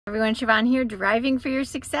Everyone, Sheevaun here, driving for your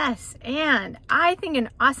success. And I think an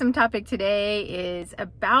awesome topic today is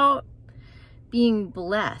about being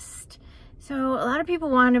blessed. So a lot of people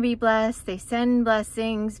want to be blessed, they send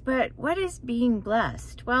blessings, but what is being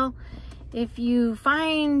blessed? Well, if you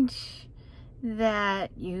find that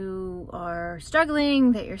you are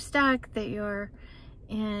struggling, that you're stuck, that you're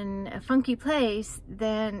in a funky place,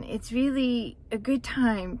 then it's really a good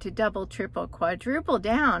time to double, triple, quadruple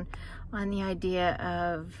down on the idea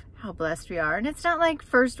of how blessed we are. And it's not like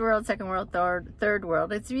first world, second world, third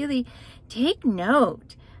world. It's really take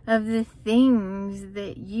note of the things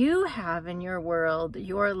that you have in your world,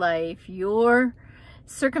 your life, your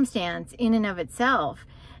circumstance in and of itself,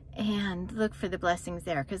 and look for the blessings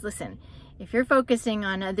there. Because listen, if you're focusing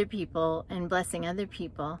on other people and blessing other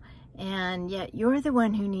people, and yet you're the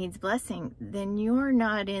one who needs blessing, then you're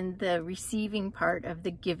not in the receiving part of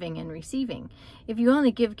the giving and receiving. If you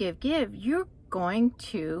only give, you're going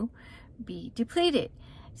to be depleted.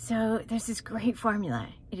 So there's this great formula.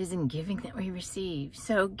 It is in giving that we receive.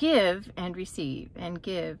 So give and receive, and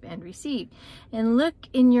give and receive. And look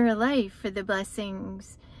in your life for the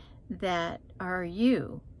blessings that are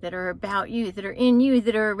you, that are about you, that are in you,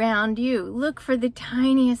 that are around you. Look for the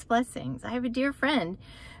tiniest blessings. I have a dear friend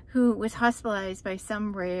who was hospitalized by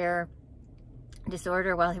some rare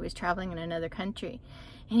disorder while he was traveling in another country.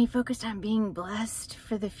 And he focused on being blessed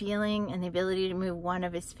for the feeling and the ability to move one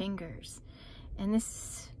of his fingers. And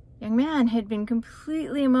this young man had been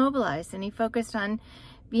completely immobilized, and he focused on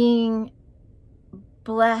being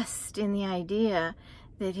blessed in the idea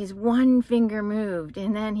that his one finger moved,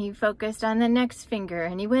 and then he focused on the next finger,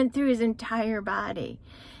 and he went through his entire body.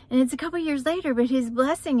 And it's a couple years later, but his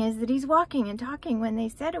blessing is that he's walking and talking when they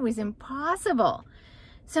said it was impossible.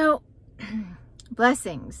 So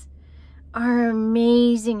blessings are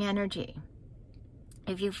amazing energy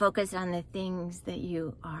if you focus on the things that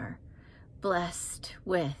you are blessed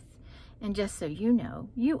with. And just so you know,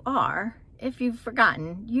 you are, if you've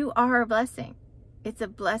forgotten, you are a blessing. It's a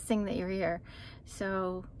blessing that you're here.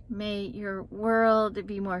 So may your world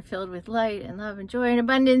be more filled with light and love and joy and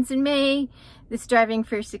abundance, and may the striving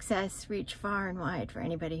for success reach far and wide for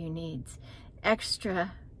anybody who needs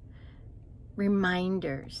extra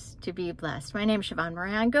reminders to be blessed. My name is Sheevaun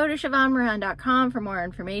Moran. Go to SheevaunMoran.com for more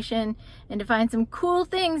information and to find some cool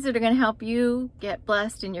things that are going to help you get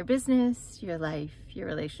blessed in your business, your life, your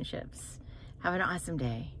relationships. Have an awesome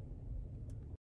day.